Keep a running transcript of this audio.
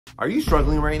Are you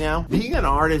struggling right now? Being an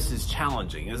artist is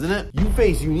challenging, isn't it? You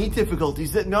face unique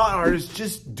difficulties that non-artists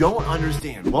just don't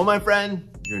understand. Well, my friend,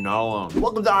 you're not alone.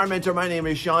 Welcome to Art Mentor. My name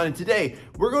is Sean, and today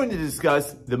we're going to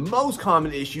discuss the most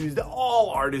common issues that all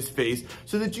artists face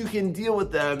so that you can deal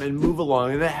with them and move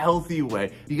along in a healthy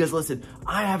way. Because listen,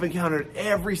 I have encountered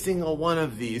every single one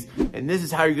of these, and this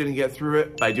is how you're gonna get through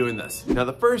it, by doing this. Now,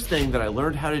 the first thing that I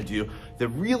learned how to do that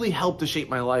really helped to shape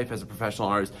my life as a professional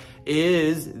artist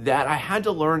is that I had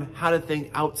to learn how to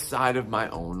think outside of my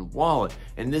own wallet.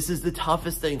 And this is the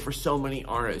toughest thing for so many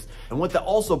artists. And what that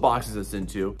also boxes us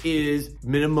into is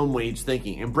minimum wage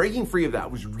thinking. And breaking free of that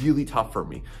was really tough for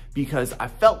me because I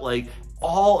felt like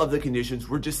all of the conditions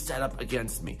were just set up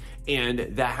against me. And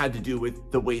that had to do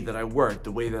with the way that I worked,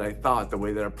 the way that I thought, the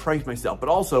way that I priced myself, but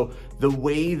also the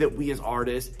way that we as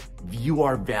artists view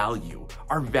our value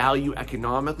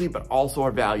economically, but also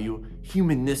our value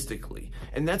humanistically.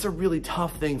 And that's a really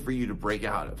tough thing for you to break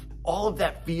out of. All of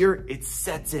that fear, it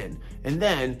sets in, and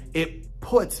then it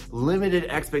puts limited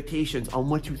expectations on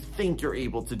what you think you're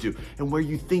able to do and where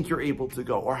you think you're able to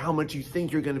go or how much you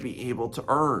think you're gonna be able to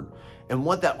earn. And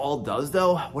what that all does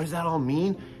though, what does that all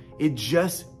mean? It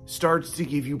just starts to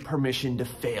give you permission to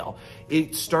fail.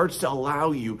 It starts to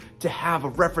allow you to have a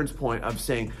reference point of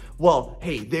saying, well,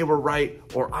 hey, they were right,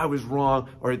 or I was wrong,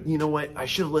 or you know what, I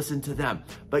should have listened to them.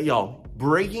 But y'all,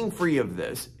 breaking free of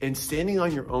this and standing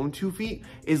on your own 2 feet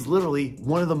is literally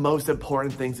one of the most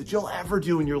important things that you'll ever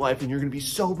do in your life, and you're gonna be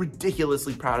so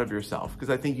ridiculously proud of yourself, because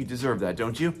I think you deserve that,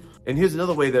 don't you? And here's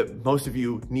another way that most of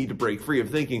you need to break free of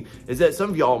thinking, is that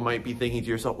some of y'all might be thinking to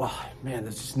yourself, well, man,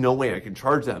 there's just no way I can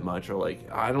charge that much, or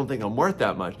like, I don't think I'm worth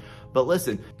that much. But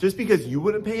listen, just because you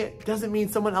wouldn't pay it doesn't mean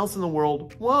someone else in the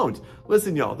world won't.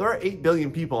 Listen, y'all, there are 8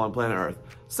 billion people on planet Earth.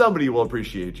 Somebody will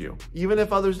appreciate you, even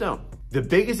if others don't. The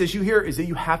biggest issue here is that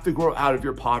you have to grow out of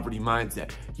your poverty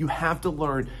mindset. You have to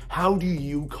learn how do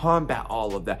you combat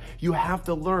all of that. You have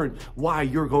to learn why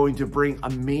you're going to bring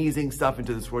amazing stuff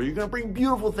into this world. You're gonna bring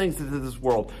beautiful things into this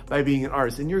world by being an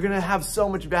artist, and you're gonna have so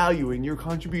much value, and your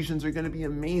contributions are gonna be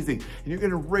amazing, and you're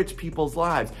gonna enrich people's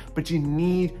lives. But you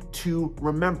need to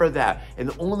remember that. And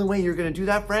the only way you're gonna do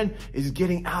that, friend, is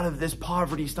getting out of this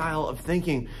poverty style of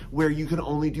thinking where you can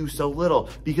only do so little.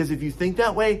 Because if you think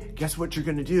that way, guess what you're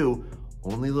gonna do?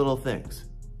 Only little things.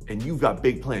 And you've got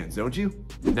big plans, don't you?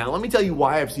 Now, let me tell you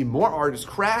why I've seen more artists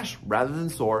crash rather than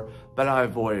soar, but I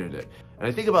avoided it. And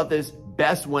I think about this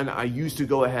best when I used to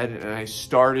go ahead and I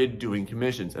started doing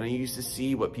commissions, and I used to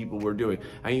see what people were doing.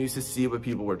 I used to see what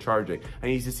people were charging. I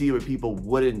used to see what people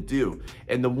wouldn't do.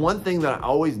 And the one thing that I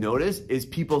always noticed is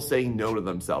people saying no to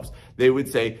themselves. They would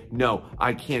say, no,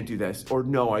 I can't do this, or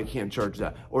no, I can't charge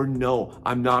that, or no,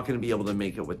 I'm not gonna be able to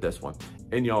make it with this one.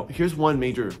 And y'all, here's one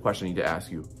major question I need to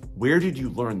ask you. Where did you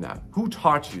learn that? Who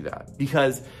taught you that?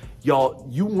 Because y'all,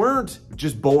 you weren't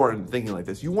just born thinking like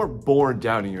this. You weren't born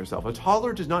doubting yourself. A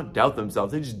toddler does not doubt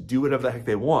themselves. They just do whatever the heck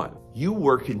they want. You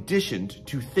were conditioned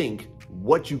to think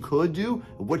what you could do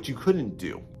and what you couldn't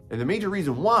do. And the major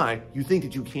reason why you think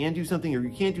that you can do something or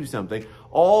you can't do something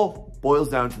all boils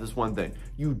down to this one thing.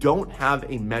 You don't have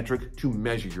a metric to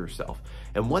measure yourself.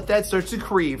 And what that starts to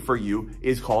create for you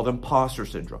is called imposter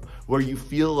syndrome, where you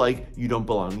feel like you don't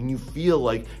belong and you feel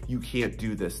like you can't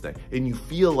do this thing and you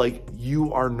feel like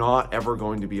you are not ever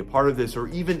going to be a part of this. Or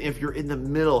even if you're in the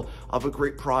middle of a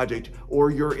great project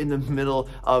or you're in the middle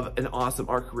of an awesome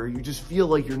art career, you just feel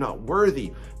like you're not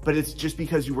worthy. But it's just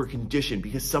because you were conditioned,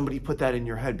 because somebody put that in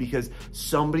your head, because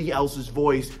somebody else's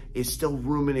voice is still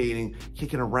ruminating,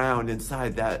 kicking around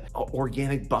inside that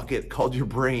organic bucket called your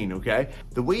brain, okay?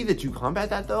 The way that you combat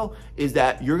that though, is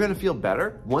that you're gonna feel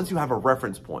better once you have a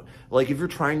reference point. Like if you're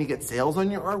trying to get sales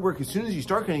on your artwork, as soon as you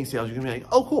start getting sales, you're gonna be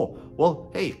like, oh cool, well,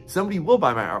 hey, somebody will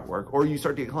buy my artwork. Or you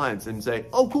start to get clients and say,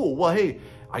 oh cool, well, hey,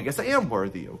 I guess I am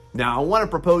worthy. Now, I wanna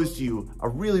propose to you a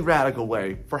really radical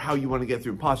way for how you wanna get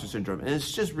through imposter syndrome. And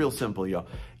it's just real simple, y'all.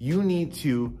 You need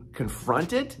to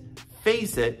confront it,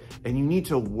 face it, and you need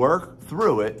to work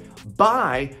through it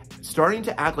by starting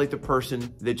to act like the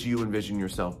person that you envision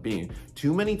yourself being.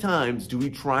 Too many times do we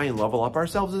try and level up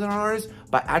ourselves as an artist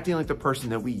by acting like the person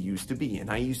that we used to be. And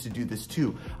I used to do this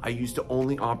too. I used to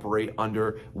only operate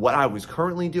under what I was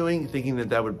currently doing, thinking that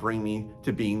that would bring me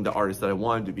to being the artist that I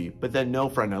wanted to be. But then no,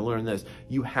 friend, I learned this.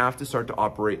 You have to start to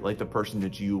operate like the person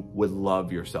that you would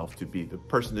love yourself to be, the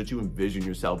person that you envision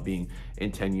yourself being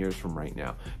in 10 years from right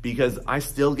now. Because I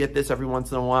still get this every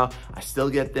once in a while. I still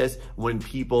get this when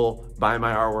people buy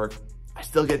my artwork. I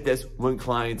still get this when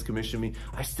clients commission me.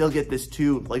 I still get this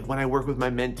too, like when I work with my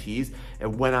mentees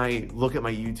and when I look at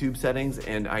my YouTube settings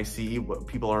and I see what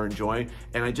people are enjoying.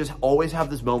 And I just always have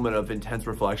this moment of intense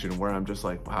reflection where I'm just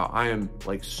like, wow, I am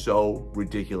like so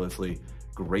ridiculously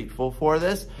grateful for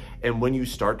this. And when you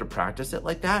start to practice it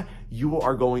like that, you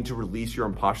are going to release your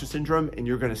imposter syndrome and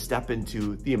you're going to step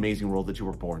into the amazing world that you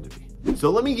were born to be. So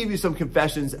let me give you some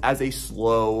confessions as a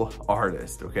slow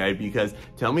artist, okay? Because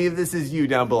tell me if this is you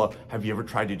down below. Have you ever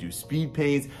tried to do speed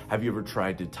paints? Have you ever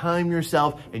tried to time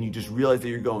yourself and you just realize that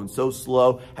you're going so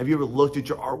slow? Have you ever looked at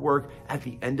your artwork at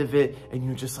the end of it and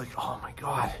you're just like, oh my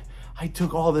God, I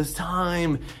took all this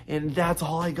time and that's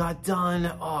all I got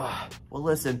done? Oh, well,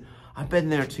 listen, I've been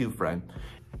there too, friend.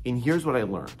 And here's what I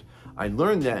learned. I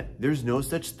learned that there's no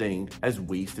such thing as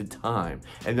wasted time.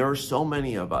 And there are so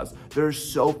many of us that are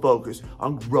so focused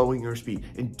on growing our speed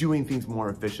and doing things more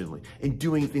efficiently and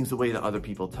doing things the way that other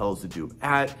people tell us to do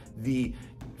at the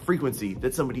frequency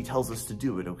that somebody tells us to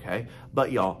do it, okay?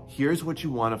 But y'all, here's what you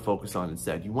wanna focus on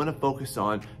instead. You wanna focus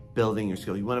on building your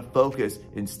skill. You want to focus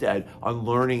instead on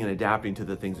learning and adapting to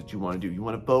the things that you want to do. You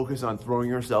want to focus on throwing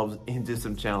yourselves into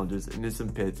some challenges, into some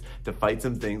pits to fight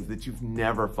some things that you've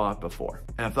never fought before.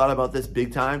 And I've thought about this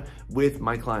big time with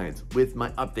my clients, with my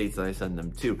updates that I send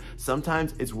them too.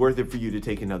 Sometimes it's worth it for you to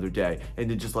take another day and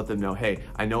to just let them know, hey,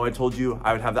 I know I told you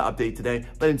I would have the update today,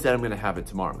 but instead I'm going to have it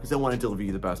tomorrow because I want to deliver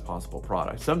you the best possible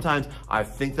product. Sometimes I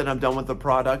think that I'm done with the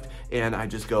product and I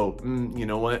just go, you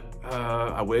know what?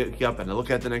 I wake up and I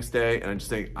look at the next day and I just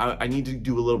think, I need to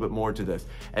do a little bit more to this.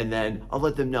 And then I'll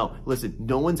let them know, listen,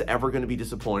 no one's ever gonna be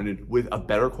disappointed with a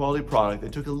better quality product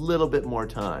that took a little bit more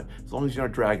time, as long as you're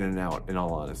not dragging it out, in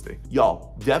all honesty.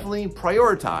 Y'all, definitely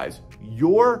prioritize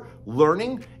your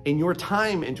learning and your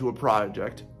time into a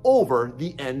project over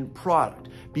the end product,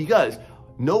 because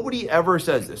nobody ever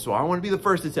says this, so I want to be the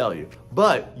first to tell you,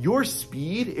 but your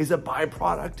speed is a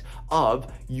byproduct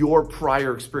of your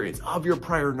prior experience, of your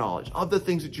prior knowledge, of the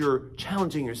things that you're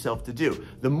challenging yourself to do.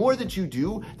 The more that you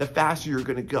do, the faster you're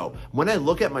gonna go. When I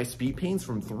look at my speed paints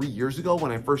from 3 years ago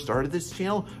when I first started this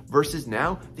channel versus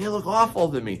now, they look awful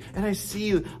to me. And I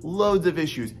see loads of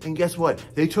issues. And guess what?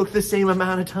 They took the same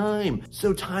amount of time.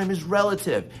 So time is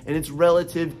relative, and it's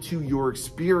relative to your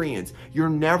experience. You're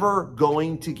never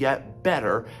going to get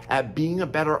better at being a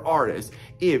better artist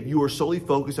if you are solely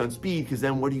focused on speed, because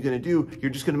then what are you gonna do? You're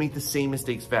just gonna make the same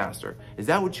mistakes faster. Is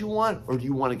that what you want, or do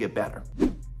you wanna get better?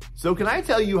 So can I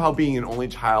tell you how being an only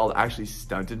child actually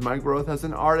stunted my growth as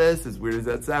an artist? As weird as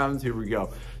that sounds, here we go.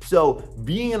 So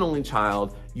being an only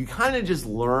child, you kind of just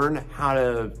learn how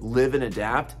to live and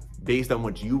adapt based on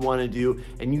what you want to do,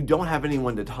 and you don't have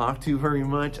anyone to talk to very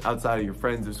much outside of your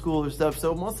friends or school or stuff.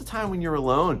 So most of the time when you're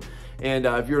alone, and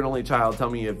if you're an only child, tell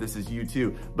me if this is you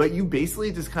too, but you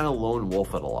basically just kind of lone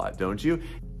wolf it a lot, don't you?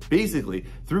 Basically,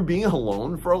 through being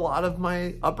alone for a lot of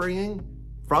my upbringing,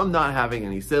 from not having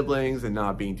any siblings and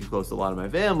not being too close to a lot of my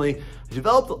family, I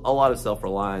developed a lot of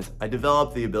self-reliance. I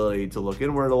developed the ability to look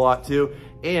inward a lot too,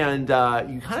 and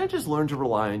you kind of just learn to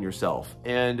rely on yourself.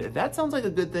 And that sounds like a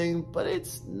good thing, but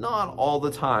it's not all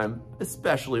the time,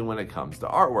 especially when it comes to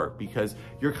artwork, because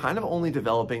you're kind of only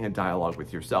developing a dialogue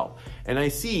with yourself. And I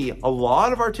see a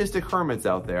lot of artistic hermits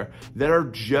out there that are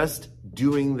just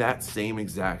doing that same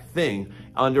exact thing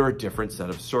under a different set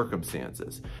of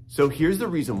circumstances. So here's the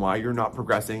reason why you're not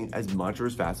progressing as much or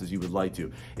as fast as you would like to.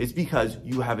 It's because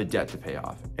you have a debt to pay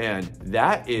off. And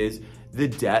that is the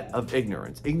debt of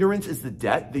ignorance. Ignorance is the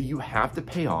debt that you have to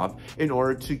pay off in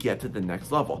order to get to the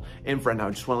next level. And friend, I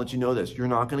just want to let you know this, you're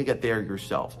not going to get there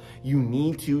yourself. You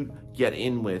need to get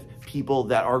in with people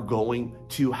that are going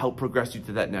to help progress you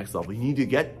to that next level. You need to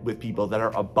get with people that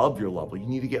are above your level. You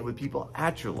need to get with people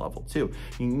at your level too.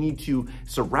 You need to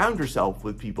surround yourself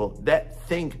with people that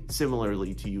think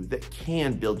similarly to you, that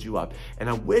can build you up. And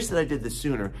I wish that I did this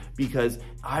sooner, because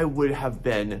I would have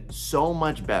been so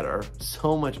much better,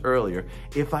 so much earlier,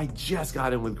 if I just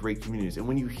got in with great communities. And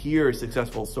when you hear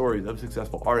successful stories of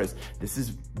successful artists, this is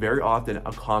very often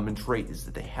a common trait, is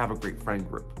that they have a great friend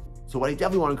group. So what I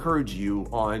definitely want to encourage you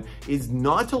on is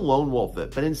not to lone wolf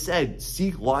it, but instead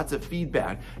seek lots of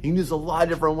feedback. You can use a lot of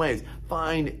different ways.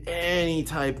 Find any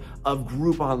type of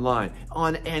group online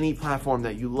on any platform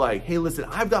that you like. Hey, listen,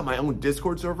 I've got my own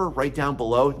Discord server right down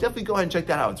below. Definitely go ahead and check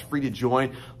that out. It's free to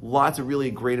join. Lots of really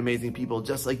great, amazing people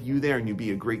just like you there, and you'd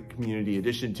be a great community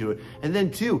addition to it. And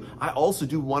then too, I also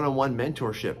do one-on-one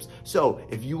mentorships. So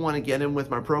if you want to get in with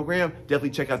my program, definitely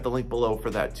check out the link below for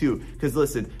that too. Because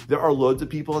listen, there are loads of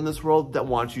people in this world that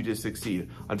want you to succeed.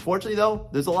 Unfortunately though,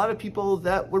 there's a lot of people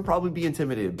that would probably be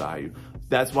intimidated by you.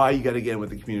 That's why you got to get in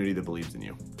with a community that believes in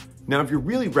you. Now, if you're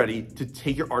really ready to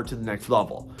take your art to the next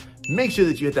level, make sure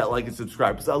that you hit that like and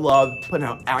subscribe because I love putting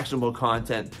out actionable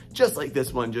content just like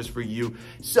this one just for you.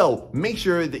 So make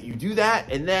sure that you do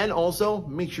that, and then also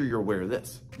make sure you're aware of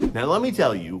this. Now let me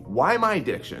tell you why my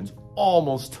addictions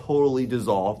almost totally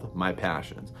dissolved my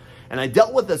passions. And I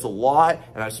dealt with this a lot,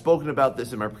 and I've spoken about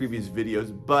this in my previous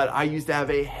videos, but I used to have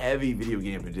a heavy video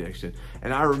game addiction.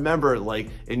 And I remember, like,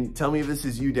 and tell me if this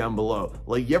is you down below,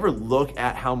 like, you ever look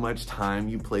at how much time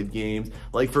you played games?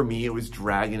 Like, for me, it was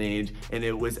Dragon Age, and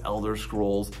it was Elder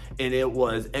Scrolls, and it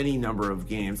was any number of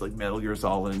games, like Metal Gear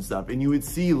Solid and stuff, and you would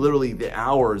see literally the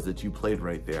hours that you played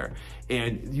right there,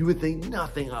 and you would think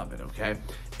nothing of it, okay?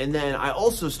 And then I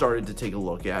also started to take a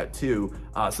look at, too,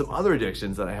 some other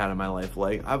addictions that I had in my life.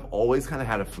 Like, I've always kind of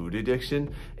had a food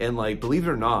addiction, and like, believe it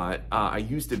or not, I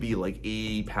used to be like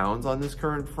 80 pounds on this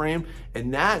current frame,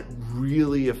 and that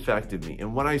really affected me.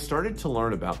 And what I started to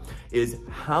learn about is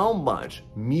how much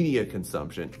media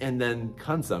consumption and then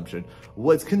consumption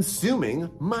was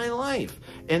consuming my life.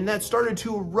 And that started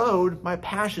to erode my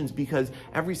passions, because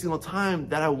every single time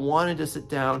that I wanted to sit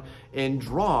down and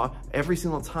draw, every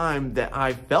single time that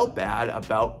I felt bad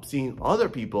about seeing other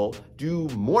people do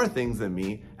more things than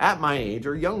me at my age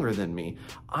or younger than me,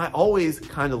 I always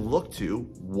kind of looked to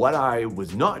what I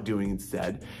was not doing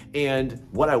instead and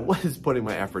what I was putting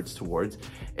my efforts towards.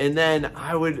 And then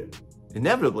I would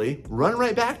inevitably run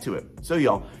right back to it. So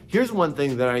y'all, here's one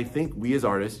thing that I think we as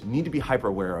artists need to be hyper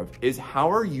aware of is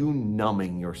how are you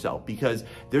numbing yourself? Because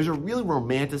there's a really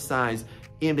romanticized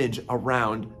image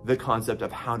around the concept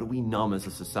of how do we numb as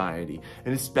a society,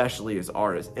 and especially as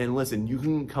artists. And listen, you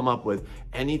can come up with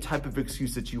any type of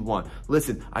excuse that you want.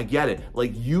 Listen, I get it.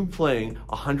 Like, you playing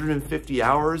 150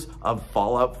 hours of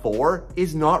Fallout 4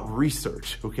 is not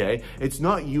research, okay? It's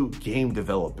not you game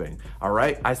developing, all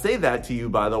right? I say that to you,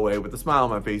 by the way, with a smile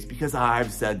on my face because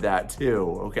I've said that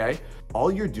too, okay? All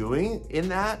you're doing in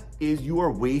that is you are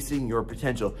wasting your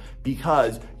potential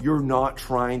because you're not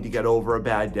trying to get over a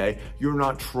bad day. You're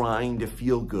not trying to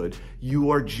feel good.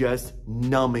 You are just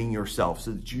numbing yourself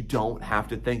so that you don't have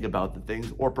to think about the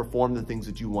things or perform the things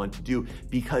that you want to do,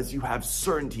 because you have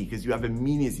certainty, because you have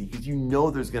immediacy, because you know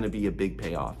there's going to be a big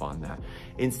payoff on that.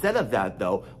 Instead of that,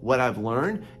 though, what I've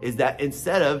learned is that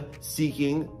instead of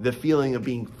seeking the feeling of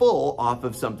being full off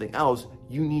of something else,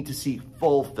 you need to seek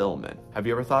fulfillment. Have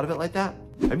you ever thought of it like that?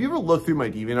 Have you ever looked through my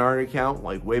DeviantArt account,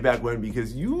 like way back when?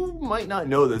 Because you might not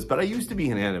know this, but I used to be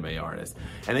an anime artist.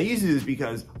 And I used to do this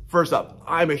because, first up,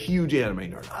 I'm a huge anime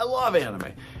nerd. I love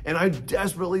anime. And I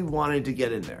desperately wanted to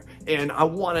get in there. And I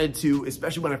wanted to,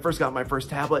 especially when I first got my first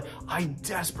tablet, I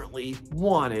desperately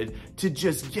wanted to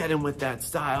just get in with that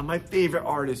style. My favorite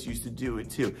artists used to do it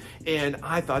too. And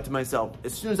I thought to myself,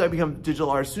 as soon as I become a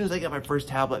digital artist, as soon as I get my first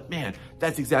tablet, man,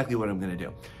 that's exactly what I'm gonna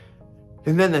do.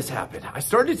 And then this happened. I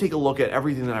started to take a look at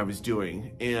everything that I was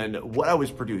doing and what I was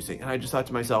producing. And I just thought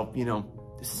to myself, you know,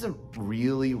 this isn't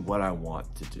really what I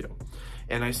want to do.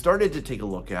 And I started to take a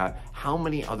look at how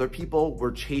many other people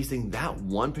were chasing that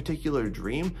one particular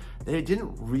dream that it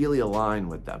didn't really align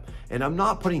with them. And I'm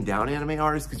not putting down anime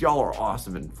artists, because y'all are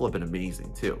awesome and flipping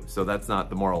amazing too. So that's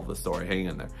not the moral of the story, hang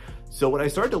in there. So what I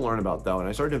started to learn about, though, and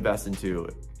I started to invest into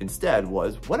instead,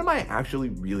 was what am I actually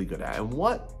really good at, and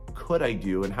what could I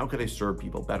do, and how could I serve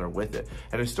people better with it?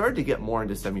 And I started to get more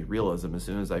into semi-realism as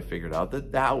soon as I figured out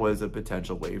that that was a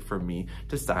potential way for me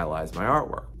to stylize my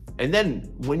artwork. And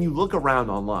then when you look around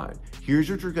online, here's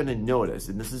what you're gonna notice,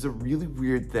 and this is a really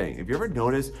weird thing. Have you ever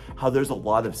noticed how there's a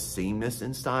lot of sameness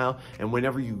in style? And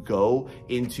whenever you go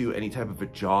into any type of a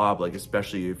job, like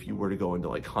especially if you were to go into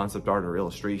like concept art or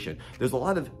illustration, there's a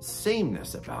lot of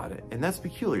sameness about it. And that's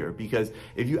peculiar, because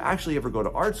if you actually ever go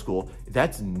to art school,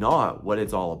 that's not what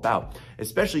it's all about.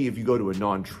 Especially if you go to a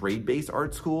non-trade-based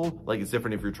art school, like it's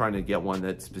different if you're trying to get one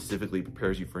that specifically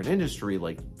prepares you for an industry,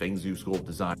 like Fengzu School of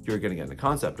Design, you're gonna get into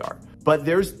concept art. But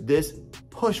there's this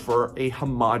push for a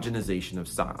homogenization of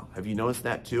style. Have you noticed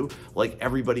that too? Like,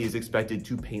 everybody is expected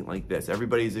to paint like this.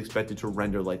 Everybody is expected to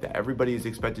render like that. Everybody is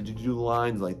expected to do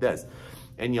lines like this.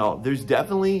 And y'all, there's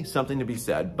definitely something to be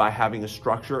said by having a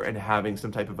structure and having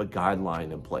some type of a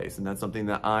guideline in place. And that's something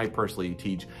that I personally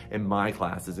teach in my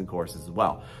classes and courses as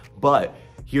well. But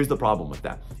here's the problem with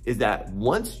that, is that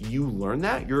once you learn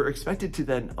that, you're expected to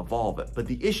then evolve it. But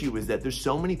the issue is that there's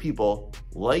so many people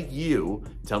like you,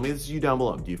 tell me this is you down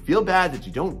below, do you feel bad that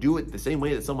you don't do it the same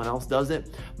way that someone else does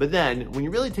it? But then when you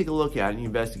really take a look at it and you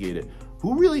investigate it,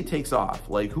 who really takes off?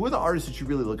 Like, who are the artists that you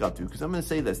really look up to? Because I'm gonna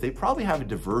say this, they probably have a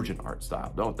divergent art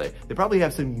style, don't they? They probably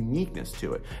have some uniqueness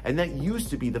to it. And that used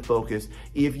to be the focus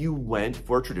if you went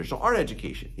for traditional art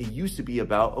education. It used to be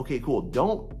about, okay, cool,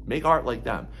 don't make art like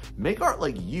them. Make art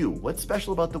like you. What's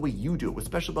special about the way you do it? What's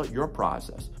special about your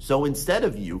process? So instead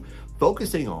of you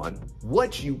focusing on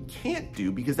what you can't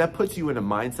do, because that puts you in a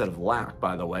mindset of lack,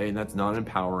 by the way, and that's not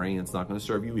empowering. It's not going to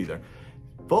serve you either.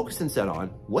 Focus instead on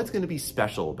what's going to be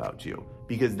special about you,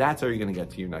 because that's how you're going to get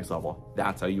to your next level.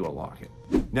 That's how you unlock it.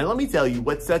 Now, let me tell you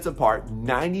what sets apart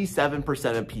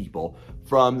 97% of people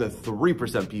from the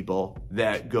 3% people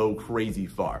that go crazy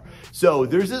far. So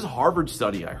there's this Harvard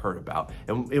study I heard about,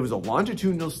 and it was a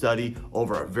longitudinal study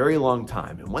over a very long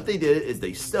time. And what they did is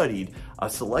they studied a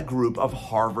select group of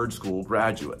Harvard school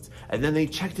graduates, and then they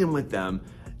checked in with them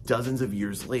dozens of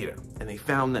years later. And they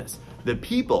found this: the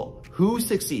people who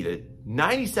succeeded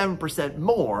 97%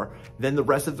 more than the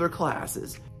rest of their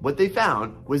classes, what they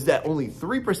found was that only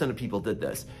 3% of people did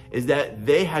this, is that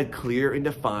they had clear and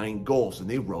defined goals and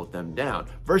they wrote them down,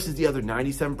 versus the other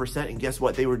 97%. And guess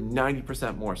what? They were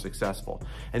 90% more successful.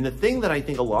 And the thing that I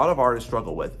think a lot of artists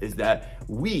struggle with is that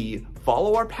we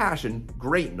follow our passion,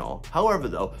 great and all. However,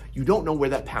 though, you don't know where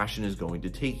that passion is going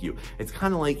to take you. It's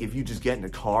kind of like if you just get in a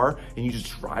car and you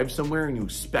just drive somewhere and you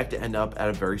expect to end up at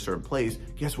a very certain place,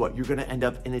 guess what? You're gonna end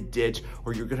up in a ditch,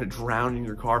 or you're gonna drown in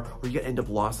your car, or you're gonna end up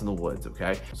lost in the woods,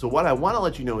 okay? So what I wanna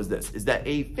let you know is this, is that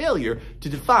a failure to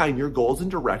define your goals and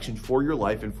direction for your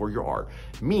life and for your art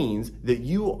means that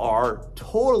you are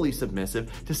totally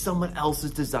submissive to someone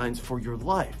else's designs for your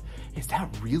life. Is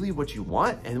that really what you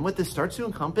want? And what this starts to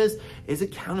encompass is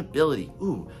accountability.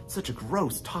 Ooh, such a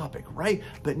gross topic, right?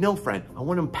 But no, friend, I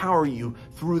want to empower you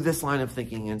through this line of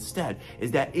thinking instead,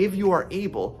 is that if you are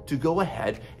able to go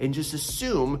ahead and just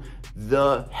assume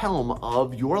the helm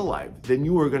of your life, then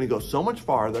you are going to go so much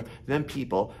farther than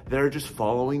people that are just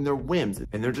following their whims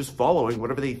and they're just following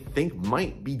whatever they think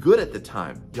might be good at the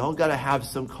time. Y'all got to have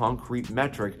some concrete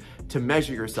metric to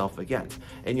measure yourself against.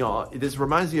 And y'all, this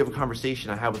reminds me of a conversation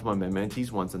I had with my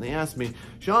mentees once, and they asked me,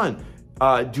 Sean,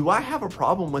 do I have a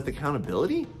problem with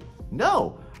accountability?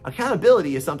 No.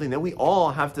 Accountability is something that we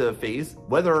all have to face,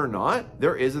 whether or not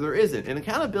there is or there isn't. And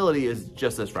accountability is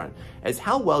just this, friend, as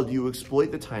how well do you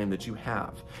exploit the time that you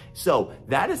have. So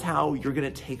that is how you're gonna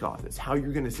take off. That's how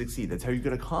you're gonna succeed. That's how you're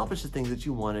gonna accomplish the things that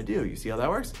you wanna do. You see how that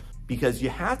works? Because you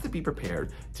have to be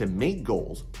prepared to make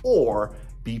goals or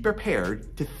be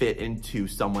prepared to fit into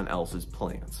someone else's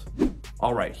plans.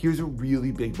 All right, here's a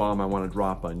really big bomb I want to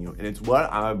drop on you, and it's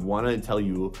what I want to tell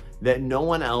you that no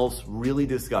one else really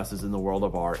discusses in the world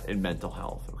of art and mental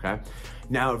health, okay?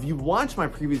 Now, if you've watched my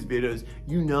previous videos,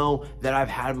 you know that I've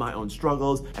had my own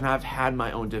struggles and I've had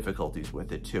my own difficulties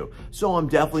with it too. So I'm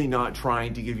definitely not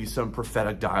trying to give you some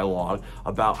prophetic dialogue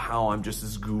about how I'm just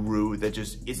this guru that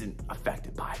just isn't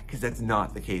affected by it, because that's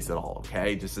not the case at all,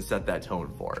 okay? Just to set that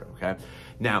tone for it, okay?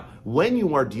 Now, when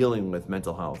you are dealing with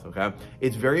mental health, okay,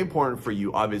 it's very important for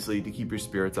you, obviously, to keep your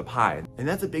spirits up high. And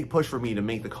that's a big push for me to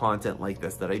make the content like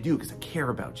this that I do, because I care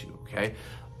about you, okay?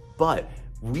 But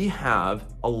we have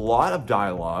a lot of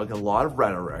dialogue, a lot of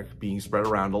rhetoric being spread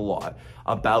around a lot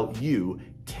about you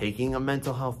taking a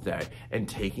mental health day and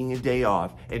taking a day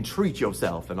off and treat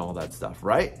yourself and all that stuff,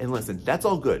 right? And listen, that's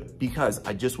all good, because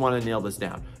I just want to nail this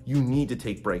down. You need to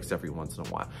take breaks every once in a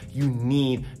while. You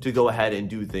need to go ahead and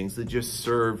do things that just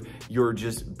serve your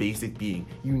just basic being.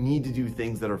 You need to do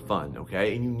things that are fun,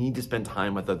 okay? And you need to spend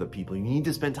time with other people. You need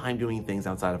to spend time doing things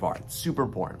outside of art. It's super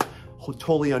important.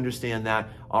 Totally understand that.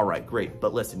 All right, great.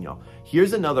 But listen, y'all,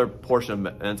 here's another portion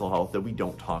of mental health that we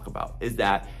don't talk about, is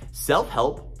that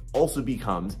self-help also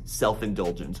becomes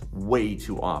self-indulgence way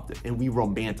too often. And we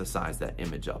romanticize that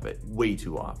image of it way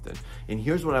too often. And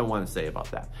here's what I want to say about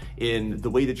that. In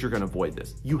the way that you're going to avoid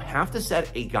this, you have to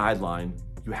set a guideline.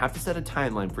 You have to set a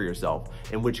timeline for yourself,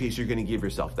 in which case you're going to give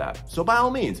yourself that. So by all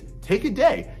means, take a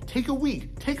day, take a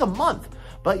week, take a month.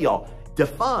 But y'all,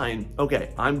 define,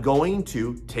 okay, I'm going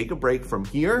to take a break from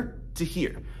here to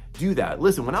here. Do that.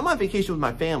 Listen, when I'm on vacation with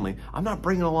my family, I'm not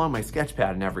bringing along my sketch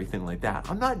pad and everything like that.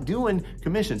 I'm not doing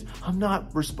commissions. I'm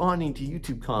not responding to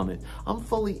YouTube comments. I'm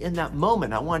fully in that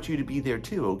moment. I want you to be there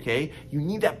too, okay? You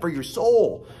need that for your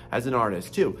soul as an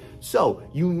artist too. So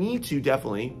you need to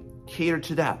definitely cater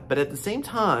to that. But at the same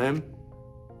time,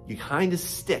 you kind of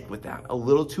stick with that a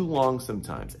little too long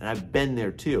sometimes. And I've been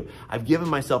there too. I've given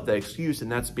myself that excuse,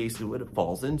 and that's basically what it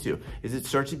falls into, is it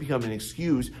starts to become an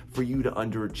excuse for you to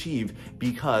underachieve,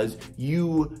 because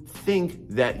you think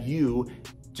that you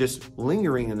just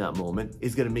lingering in that moment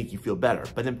is going to make you feel better.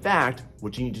 But in fact,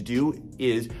 what you need to do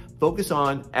is focus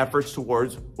on efforts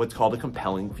towards what's called a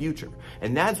compelling future.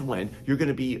 And that's when you're going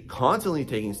to be constantly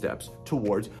taking steps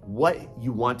towards what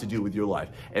you want to do with your life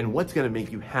and what's going to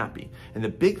make you happy. And the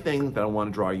big thing that I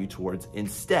want to draw you towards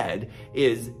instead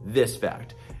is this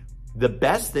fact. The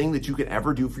best thing that you can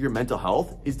ever do for your mental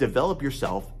health is develop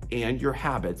yourself and your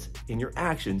habits and your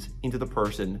actions into the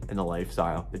person and the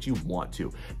lifestyle that you want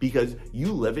to. Because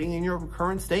you living in your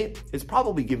current state is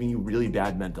probably giving you really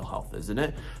bad mental health, isn't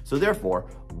it? So therefore,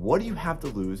 what do you have to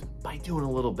lose by doing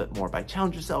a little bit more, by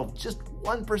challenging yourself just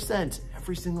 1%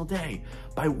 every single day,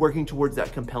 by working towards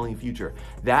that compelling future?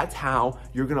 That's how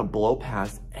you're gonna blow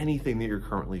past anything that you're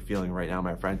currently feeling right now,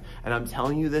 my friend. And I'm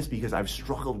telling you this because I've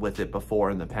struggled with it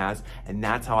before in the past, and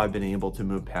that's how I've been able to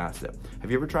move past it. Have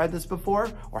you ever tried this before?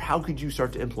 Or how could you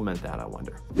start to implement that, I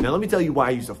wonder? Now, let me tell you why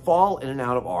I used to fall in and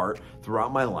out of art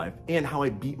throughout my life and how I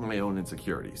beat my own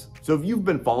insecurities. So if you've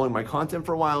been following my content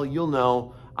for a while, you'll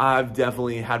know I've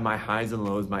definitely had my highs and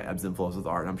lows, my ebbs and flows with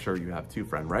art. I'm sure you have too,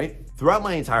 friend, right? Throughout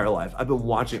my entire life, I've been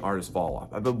watching artists fall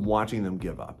off. I've been watching them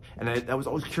give up. And that was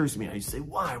always curious to me. I used to say,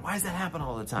 why? Why does that happen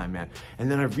all the time, man? And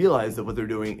then I realized that what they're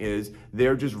doing is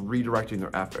they're just redirecting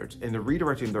their efforts. And they're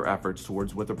redirecting their efforts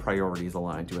towards what their priorities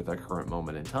align to at that current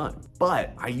moment in time.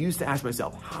 But I used to ask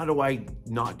myself, how do I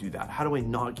not do that? How do I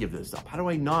not give this up? How do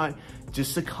I not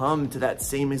just succumb to that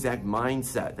same exact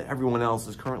mindset that everyone else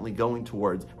is currently going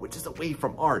towards, which is away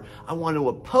from art? I want to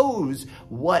oppose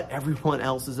what everyone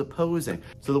else is opposing.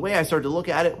 So the way I started to look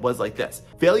at it was like this.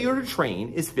 Failure to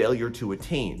train is failure to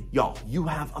attain. Y'all, you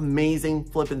have amazing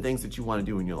flipping things that you want to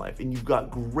do in your life, and you've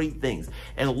got great things,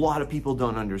 and a lot of people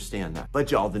don't understand that.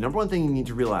 But y'all, the number one thing you need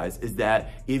to realize is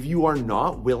that if you are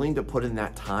not willing to put in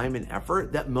that time and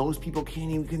effort that most people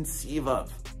can't even conceive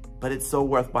of, but it's so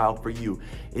worthwhile for you,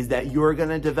 is that you're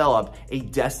gonna develop a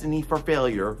destiny for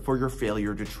failure for your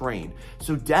failure to train.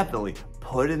 So definitely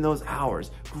put in those hours,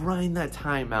 grind that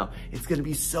time out. It's gonna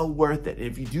be so worth it. And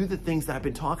if you do the things that I've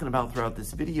been talking about throughout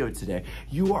this video today,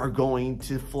 you are going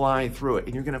to fly through it,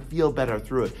 and you're gonna feel better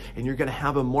through it, and you're gonna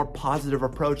have a more positive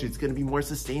approach. It's gonna be more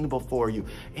sustainable for you.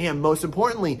 And most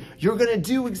importantly, you're gonna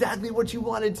do exactly what you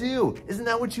wanna do. Isn't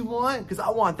that what you want? Because I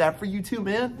want that for you too,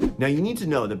 man. Now you need to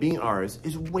know that being an artist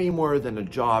is way more than a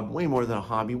job, way more than a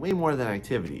hobby, way more than an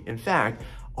activity. In fact,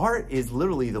 art is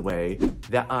literally the way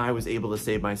that I was able to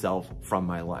save myself from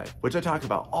my life, which I talk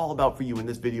about all about for you in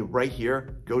this video right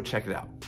here. Go check it out.